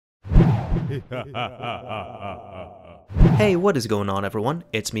Hey, what is going on everyone?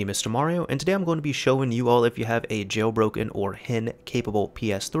 It's me, Mr. Mario, and today I'm going to be showing you all, if you have a jailbroken or HEN capable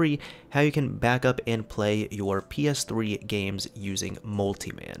PS3, how you can back up and play your PS3 games using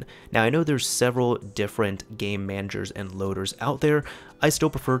multiMAN. Now I know there's several different game managers and loaders out there. I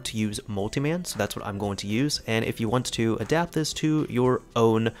still prefer to use multiMAN, so that's what I'm going to use, and if you want to adapt this to your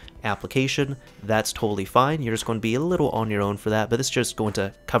own application, that's totally fine. You're just going to be a little on your own for that, but it's just going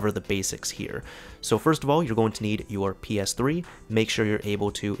to cover the basics here. So first of all, you're going to need your PS3. Make sure you're able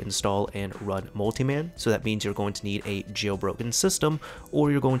to install and run multiMAN. So that means you're going to need a jailbroken system,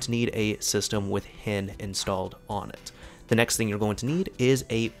 or you're going to need a system with HEN installed on it. The next thing you're going to need is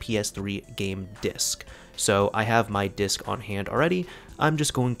a PS3 game disc. So I have my disc on hand already. I'm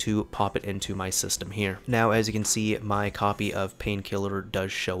just going to pop it into my system here. Now, as you can see, my copy of Painkiller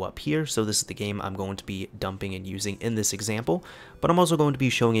does show up here. So this is the game I'm going to be dumping and using in this example, but I'm also going to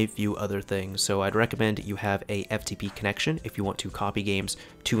be showing a few other things. So I'd recommend you have a FTP connection if you want to copy games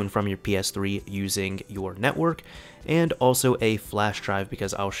to and from your PS3 using your network, and also a flash drive,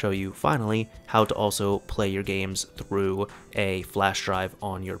 because I'll show you finally how to also play your games through a flash drive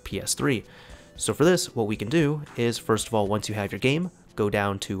on your PS3. So for this, what we can do is, first of all, once you have your game, go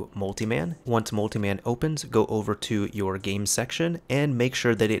down to multiMAN. Once multiMAN opens, go over to your game section and make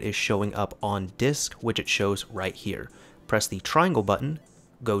sure that it is showing up on disk, which it shows right here. Press the triangle button,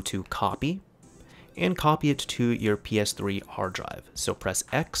 go to copy, and copy it to your PS3 hard drive. So press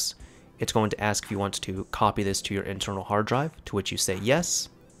X. It's going to ask if you want to copy this to your internal hard drive, to which you say yes.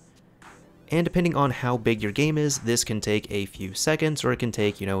 And depending on how big your game is, this can take a few seconds, or it can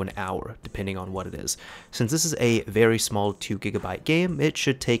take, an hour, depending on what it is. Since this is a very small 2GB game, it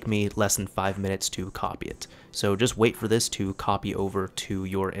should take me less than 5 minutes to copy it. So just wait for this to copy over to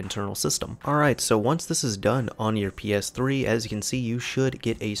your internal system. Alright, so once this is done on your PS3, as you can see, you should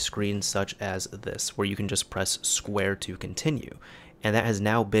get a screen such as this, where you can just press square to continue. And that has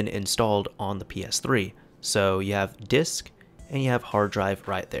now been installed on the PS3. So you have disk, and you have hard drive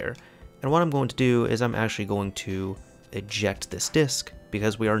right there. And what I'm going to do is I'm actually going to eject this disk,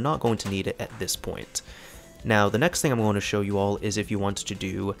 because we are not going to need it at this point. Now, the next thing I'm going to show you all is if you want to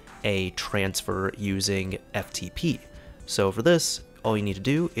do a transfer using FTP. So for this, all you need to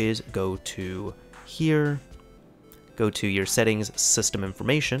do is go to here, go to your settings, system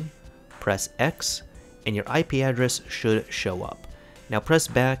information, press X, and your IP address should show up. Now press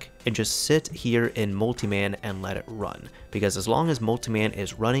back and just sit here in multiMAN and let it run, because as long as multiMAN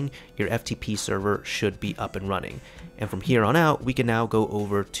is running, your FTP server should be up and running. And from here on out, we can now go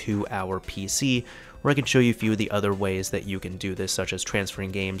over to our PC, where I can show you a few of the other ways that you can do this, such as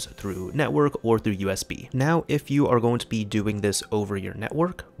transferring games through network or through USB. Now, if you are going to be doing this over your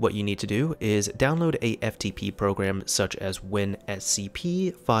network, what you need to do is download a FTP program such as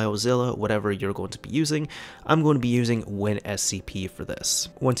WinSCP, FileZilla, whatever you're going to be using. I'm going to be using WinSCP for this.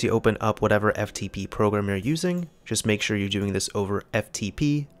 Once you open up whatever FTP program you're using, just make sure you're doing this over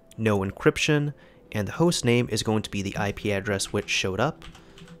FTP, no encryption, and the host name is going to be the IP address which showed up.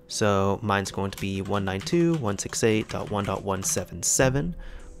 So mine's going to be 192.168.1.177,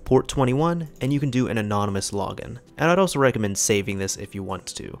 port 21, and you can do an anonymous login. And I'd also recommend saving this if you want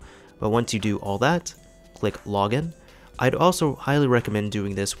to. But once you do all that, click login. I'd also highly recommend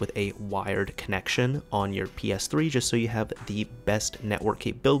doing this with a wired connection on your PS3, just so you have the best network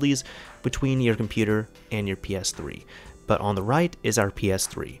capabilities between your computer and your PS3. But on the right is our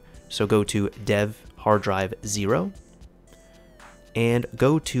PS3. So go to dev hard drive 0, and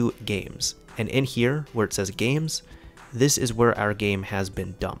go to games, and in here where it says games, this is where our game has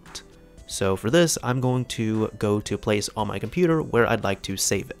been dumped. So for this, I'm going to go to a place on my computer where I'd like to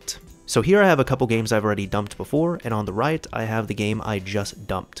save it. So here I have a couple games I've already dumped before, and on the right I have the game I just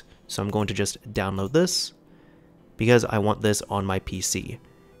dumped. So I'm going to just download this, because I want this on my PC.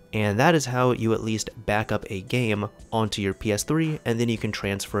 And that is how you at least back up a game onto your PS3, and then you can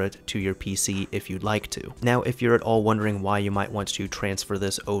transfer it to your PC if you'd like to. Now, if you're at all wondering why you might want to transfer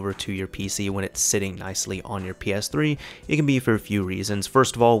this over to your PC when it's sitting nicely on your PS3, it can be for a few reasons.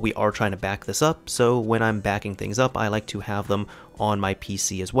 First of all, we are trying to back this up, so when I'm backing things up, I like to have them on my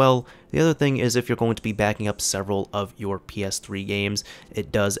PC as well. The other thing is, if you're going to be backing up several of your PS3 games,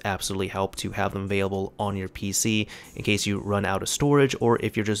 it does absolutely help to have them available on your PC in case you run out of storage, or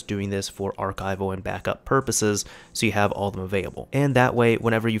if you're just doing this for archival and backup purposes, so you have all of them available. And that way,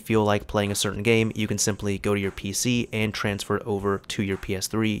 whenever you feel like playing a certain game, you can simply go to your PC and transfer it over to your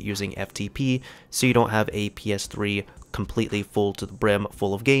PS3 using FTP, so you don't have a PS3 completely full to the brim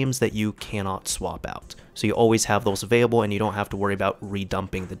full of games that you cannot swap out. So you always have those available and you don't have to worry about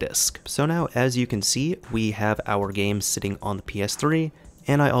redumping the disc. So now, as you can see, we have our game sitting on the PS3,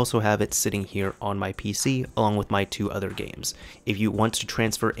 and I also have it sitting here on my PC along with my 2 other games. If you want to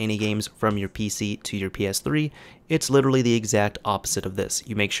transfer any games from your PC to your PS3, it's literally the exact opposite of this.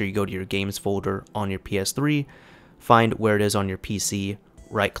 You make sure you go to your games folder on your PS3, find where it is on your PC,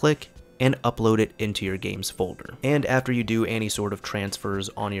 right click, and upload it into your games folder. And after you do any sort of transfers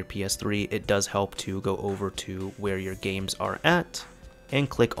on your PS3, it does help to go over to where your games are at and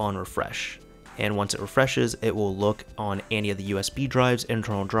click on refresh. And once it refreshes, it will look on any of the USB drives,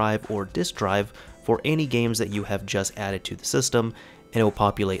 internal drive, or disk drive for any games that you have just added to the system, and it will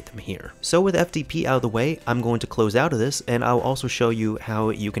populate them here. So with FTP out of the way, I'm going to close out of this, and I'll also show you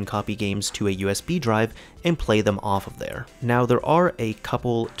how you can copy games to a USB drive and play them off of there. Now there are a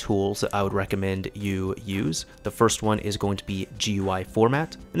couple tools that I would recommend you use. The first one is going to be GUI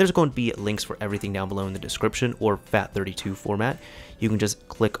format, and there's going to be links for everything down below in the description, or FAT32 format. You can just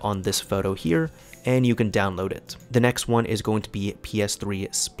click on this photo here, and you can download it. The next one is going to be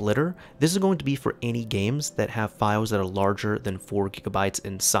PS3 Splitter. This is going to be for any games that have files that are larger than 4 GB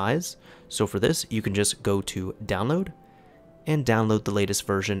in size. So for this, you can just go to download and download the latest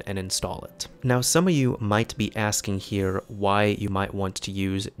version and install it. Now, some of you might be asking here why you might want to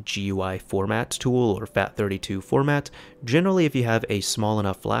use GUI format tool or FAT32 format. Generally, if you have a small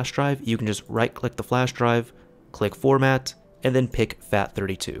enough flash drive, you can just right click the flash drive, click format, and then pick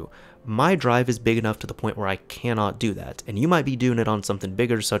FAT32. My drive is big enough to the point where I cannot do that, and you might be doing it on something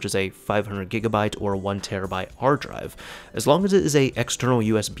bigger such as a 500 GB or a 1 TB hard drive. As long as it is an external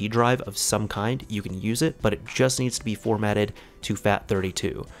USB drive of some kind, you can use it, but it just needs to be formatted to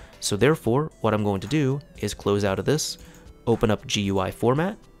FAT32. So therefore, what I'm going to do is close out of this, open up GUI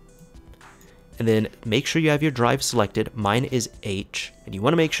format, and then make sure you have your drive selected. Mine is H, and you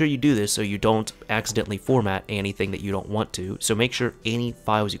want to make sure you do this so you don't accidentally format anything that you don't want to. So make sure any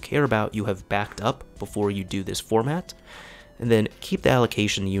files you care about you have backed up before you do this format, and then keep the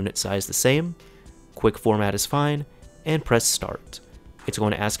allocation unit size the same. Quick format is fine, and press start. It's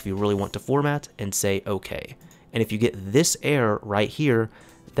going to ask if you really want to format, and say OK. And if you get this error right here,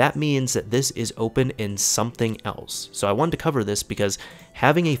 that means that this is open in something else. So I wanted to cover this because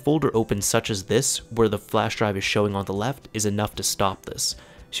having a folder open such as this, where the flash drive is showing on the left, is enough to stop this.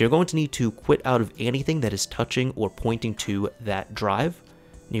 So you're going to need to quit out of anything that is touching or pointing to that drive.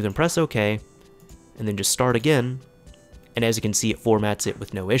 You can press OK, and then just start again, and as you can see, it formats it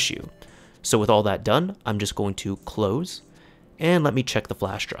with no issue. So with all that done, I'm just going to close, and let me check the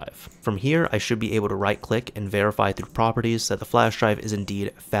flash drive. From here, I should be able to right click and verify through properties that the flash drive is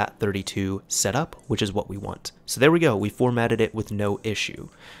indeed FAT32 setup, which is what we want. So there we go, we formatted it with no issue.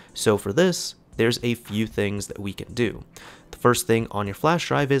 So for this, there's a few things that we can do. The first thing on your flash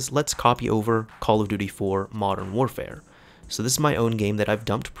drive is let's copy over Call of Duty 4 Modern Warfare. So this is my own game that I've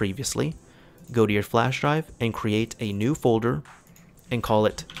dumped previously. Go to your flash drive and create a new folder and call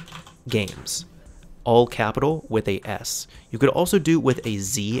it Games. All capital with a S. You could also do it with a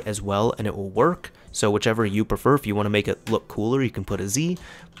Z as well and it will work. So whichever you prefer, if you want to make it look cooler, you can put a Z,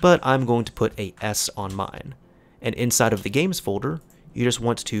 but I'm going to put a S on mine. And inside of the games folder, you just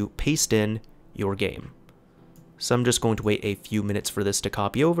want to paste in your game. So I'm just going to wait a few minutes for this to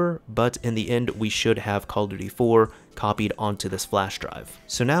copy over, but in the end, we should have Call of Duty 4 copied onto this flash drive.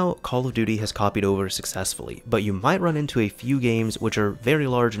 So now Call of Duty has copied over successfully, but you might run into a few games which are very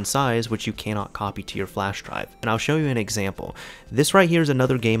large in size which you cannot copy to your flash drive. And I'll show you an example. This right here is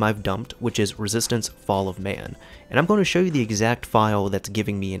another game I've dumped, which is Resistance Fall of Man. And I'm going to show you the exact file that's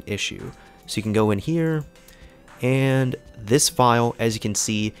giving me an issue. So you can go in here, and this file, as you can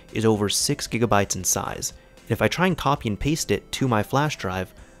see, is over 6 GB in size. If I try and copy and paste it to my flash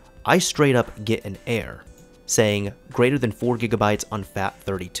drive, I straight up get an error saying greater than 4 GB on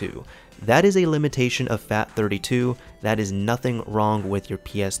FAT32. That is a limitation of FAT32. That is nothing wrong with your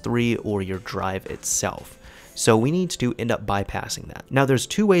PS3 or your drive itself. So we need to end up bypassing that. Now there's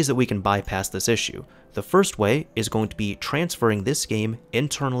two ways that we can bypass this issue. The first way is going to be transferring this game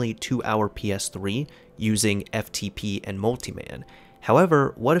internally to our PS3 using FTP and multiMAN.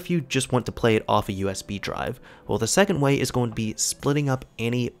 However, what if you just want to play it off a USB drive? Well, the second way is going to be splitting up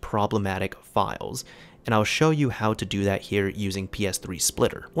any problematic files, and I'll show you how to do that here using PS3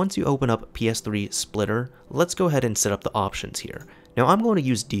 Splitter. Once you open up PS3 Splitter, let's go ahead and set up the options here. Now I'm going to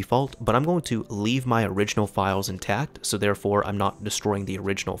use default, but I'm going to leave my original files intact, so therefore I'm not destroying the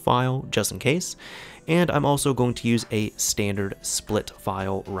original file just in case, and I'm also going to use a standard split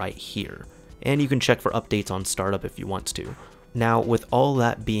file right here. And you can check for updates on startup if you want to. Now, with all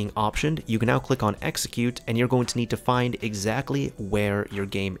that being optioned, you can now click on execute and you're going to need to find exactly where your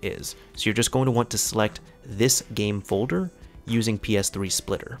game is. So you're just going to want to select this game folder using PS3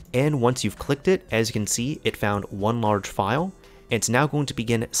 Splitter. And once you've clicked it, as you can see, it found one large file. It's now going to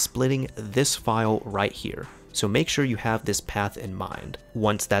begin splitting this file right here. So make sure you have this path in mind.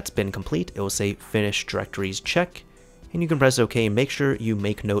 Once that's been complete, it will say finish directories check, and you can press OK and make sure you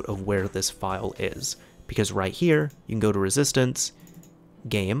make note of where this file is. Because right here, you can go to resistance,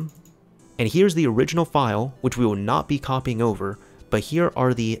 game, and here's the original file, which we will not be copying over, but here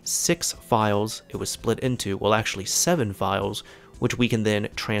are the 6 files it was split into, well actually 7 files, which we can then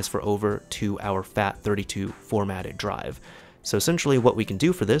transfer over to our FAT32 formatted drive. So essentially what we can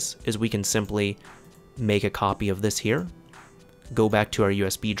do for this is we can simply make a copy of this here, go back to our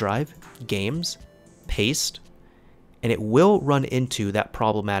USB drive, games, paste, and it will run into that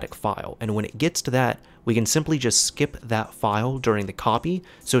problematic file. And when it gets to that, we can simply just skip that file during the copy.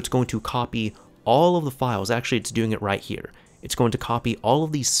 So it's going to copy all of the files. Actually, it's doing it right here. It's going to copy all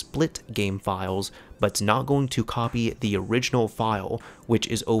of these split game files, but it's not going to copy the original file, which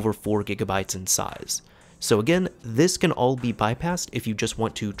is over 4 GB in size. So again, this can all be bypassed if you just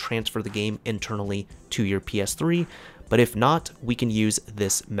want to transfer the game internally to your PS3, but if not, we can use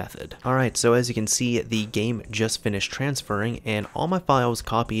this method. Alright, so as you can see, the game just finished transferring and all my files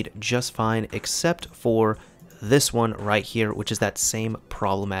copied just fine except for this one right here, which is that same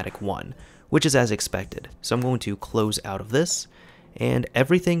problematic one, which is as expected. So I'm going to close out of this and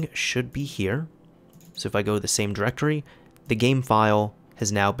everything should be here. So if I go to the same directory, the game file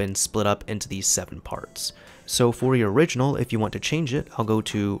has now been split up into these 7 parts. So for your original, if you want to change it, I'll go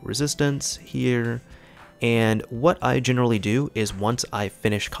to resistance here, and what I generally do is once I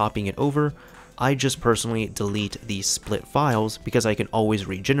finish copying it over, I just personally delete these split files because I can always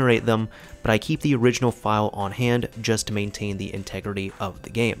regenerate them, but I keep the original file on hand just to maintain the integrity of the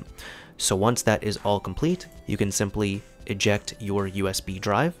game. So once that is all complete, you can simply eject your USB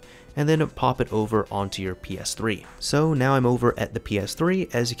drive and then pop it over onto your PS3. So now I'm over at the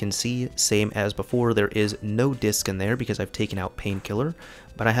PS3. As you can see, same as before, there is no disk in there because I've taken out Painkiller,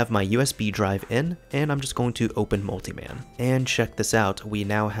 but I have my USB drive in, and I'm just going to open multiMAN. And check this out, we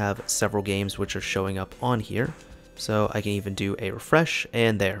now have several games which are showing up on here. So I can even do a refresh,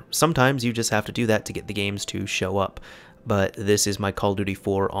 and there. Sometimes you just have to do that to get the games to show up. But this is my Call of Duty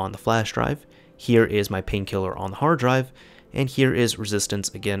 4 on the flash drive, here is my Painkiller on the hard drive, and here is Resistance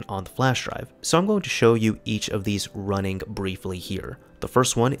again on the flash drive. So I'm going to show you each of these running briefly here. The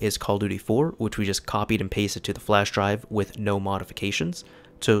first one is Call of Duty 4, which we just copied and pasted to the flash drive with no modifications.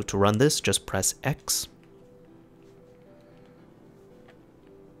 So to run this, just press X.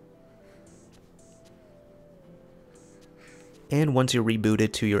 And once you're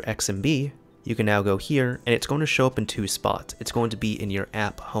rebooted to your XMB, you can now go here, and it's going to show up in 2 spots. It's going to be in your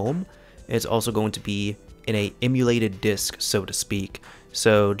app home, and it's also going to be in a emulated disk, so to speak.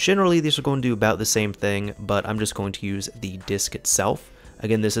 So generally these are going to do about the same thing, but I'm just going to use the disk itself.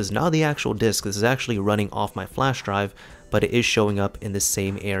 Again, this is not the actual disk, this is actually running off my flash drive, but it is showing up in the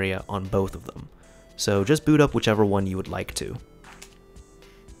same area on both of them. So just boot up whichever one you would like to.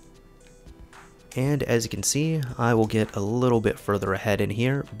 And as you can see, I will get a little bit further ahead in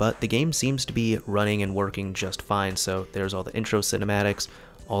here, but the game seems to be running and working just fine. So there's all the intro cinematics,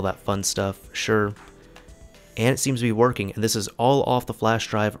 all that fun stuff, sure. And it seems to be working, and this is all off the flash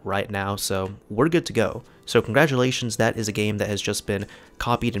drive right now, so we're good to go. So congratulations, that is a game that has just been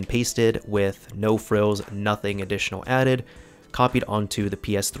copied and pasted with no frills, nothing additional added, copied onto the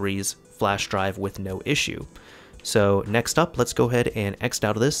PS3's flash drive with no issue. So next up, let's go ahead and X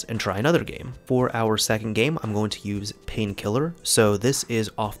out of this and try another game. For our second game, I'm going to use Painkiller. So this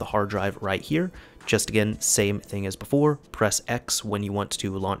is off the hard drive right here. Just again, same thing as before, press X when you want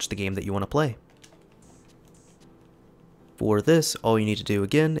to launch the game that you want to play. For this, all you need to do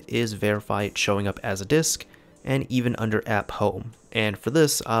again is verify it showing up as a disk, and even under App Home. And for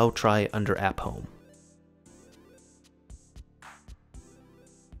this, I'll try under App Home.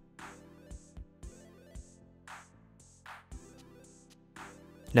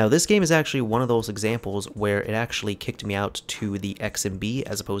 Now this game is actually one of those examples where it actually kicked me out to the XMB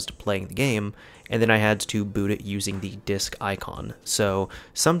as opposed to playing the game, and then I had to boot it using the disk icon. So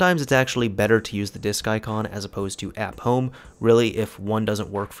sometimes it's actually better to use the disk icon as opposed to App Home. Really, if one doesn't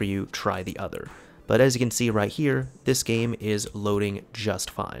work for you, try the other. But as you can see right here, this game is loading just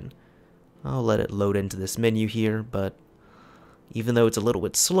fine. I'll let it load into this menu here, but even though it's a little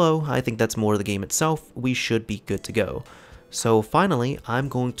bit slow, I think that's more the game itself. We should be good to go. So finally, I'm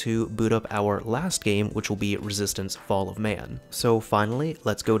going to boot up our last game, which will be Resistance Fall of Man. So finally,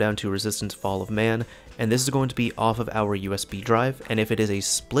 let's go down to Resistance Fall of Man, and this is going to be off of our USB drive, and if it is a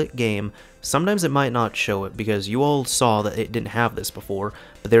split game, sometimes it might not show it because you all saw that it didn't have this before,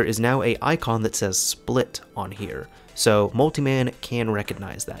 but there is now an icon that says split on here. So multiMAN can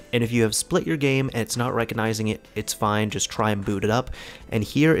recognize that, and if you have split your game and it's not recognizing it, it's fine, just try and boot it up, and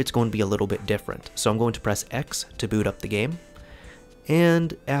here it's going to be a little bit different. So I'm going to press X to boot up the game,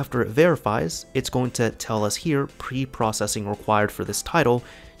 and after it verifies, it's going to tell us here, pre-processing required for this title,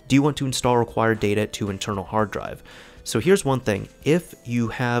 do you want to install required data to internal hard drive? So here's one thing, if you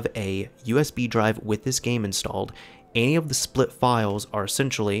have a USB drive with this game installed, any of the split files are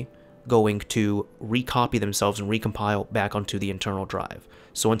essentially going to recopy themselves and recompile back onto the internal drive.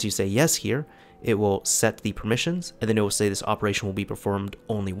 So once you say yes here, it will set the permissions, and then it will say this operation will be performed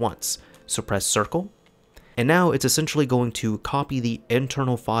only once. So press circle, and now it's essentially going to copy the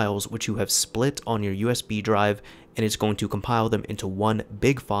internal files which you have split on your USB drive, and it's going to compile them into one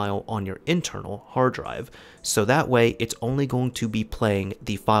big file on your internal hard drive. So that way, it's only going to be playing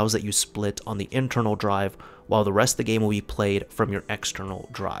the files that you split on the internal drive, while the rest of the game will be played from your external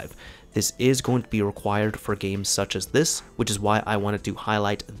drive. This is going to be required for games such as this, which is why I wanted to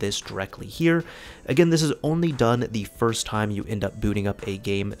highlight this directly here. Again, this is only done the first time you end up booting up a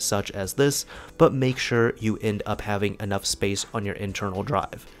game such as this, but make sure you end up having enough space on your internal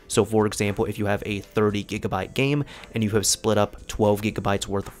drive. So for example, if you have a 30 gigabyte game and you have split up 12 gigabytes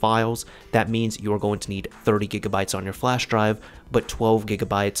worth of files, that means you're going to need 30 gigabytes on your flash drive, but 12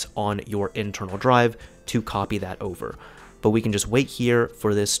 gigabytes on your internal drive to copy that over. But we can just wait here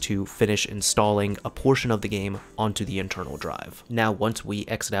for this to finish installing a portion of the game onto the internal drive. Now, once we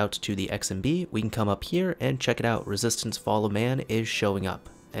exit out to the XMB, we can come up here and check it out. Resistance Fall of Man is showing up,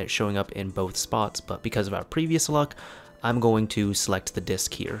 and it's showing up in both spots, but because of our previous luck, I'm going to select the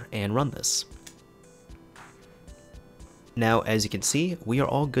disk here and run this. Now, as you can see, we are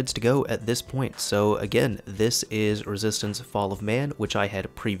all good to go at this point. So again, this is Resistance Fall of Man, which I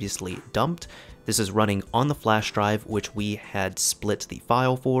had previously dumped. This is running on the flash drive, which we had split the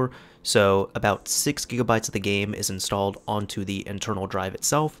file for. So about 6 gigabytes of the game is installed onto the internal drive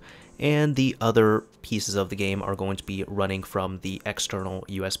itself, and the other pieces of the game are going to be running from the external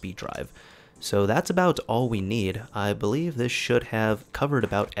USB drive. So that's about all we need. I believe this should have covered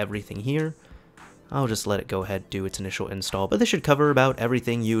about everything here. I'll just let it go ahead and do its initial install, but this should cover about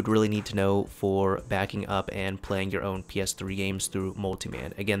everything you would really need to know for backing up and playing your own PS3 games through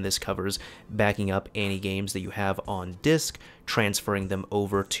multiMAN. Again, this covers backing up any games that you have on disk, transferring them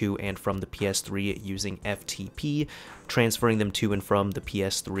over to and from the PS3 using FTP, transferring them to and from the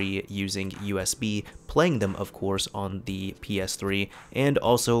PS3 using USB, playing them of course on the PS3, and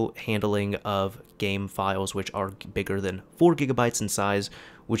also handling of game files which are bigger than 4 gigabytes in size,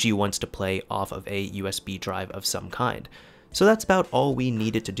 which you want to play off of a USB drive of some kind. So that's about all we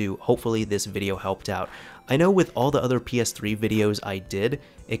needed to do. Hopefully this video helped out. I know with all the other PS3 videos I did,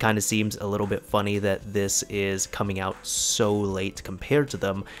 it kind of seems a little bit funny that this is coming out so late compared to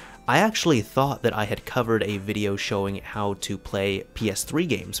them. I actually thought that I had covered a video showing how to play PS3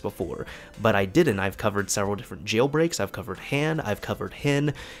 games before, but I didn't. I've covered several different jailbreaks, I've covered HEN, I've covered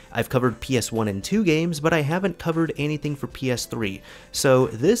HEN, I've covered PS1 and 2 games, but I haven't covered anything for PS3. So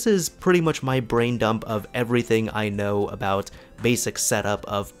this is pretty much my brain dump of everything I know about basic setup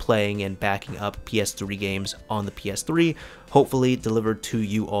of playing and backing up PS3 games on the PS3, hopefully delivered to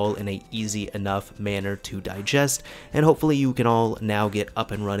you all in a easy enough manner to digest, and hopefully you can all now get up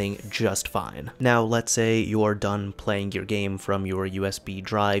and running just fine. Now let's say you're done playing your game from your USB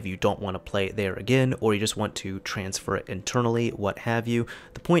drive, you don't want to play it there again, or you just want to transfer it internally, what have you.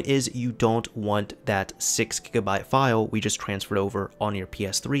 The point is you don't want that 6 gigabyte file we just transferred over on your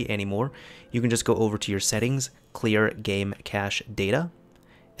PS3 anymore. You can just go over to your settings, clear game cache data,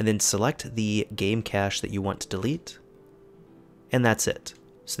 and then select the game cache that you want to delete, and that's it.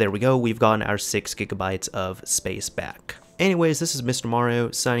 So there we go, we've gotten our 6 gigabytes of space back. Anyways, this is Mr. Mario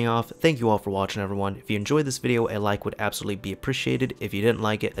signing off. Thank you all for watching, everyone. If you enjoyed this video, a like would absolutely be appreciated. If you didn't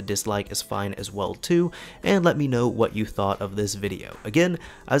like it, a dislike is fine as well too, and let me know what you thought of this video. Again,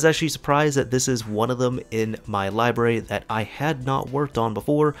 I was actually surprised that this is one of them in my library that I had not worked on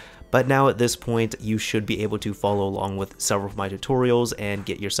before, but now at this point, you should be able to follow along with several of my tutorials and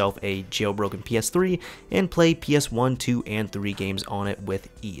get yourself a jailbroken PS3 and play PS1, 2, and 3 games on it with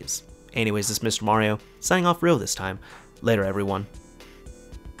ease. Anyways, this is Mr. Mario, signing off real this time. Later, everyone.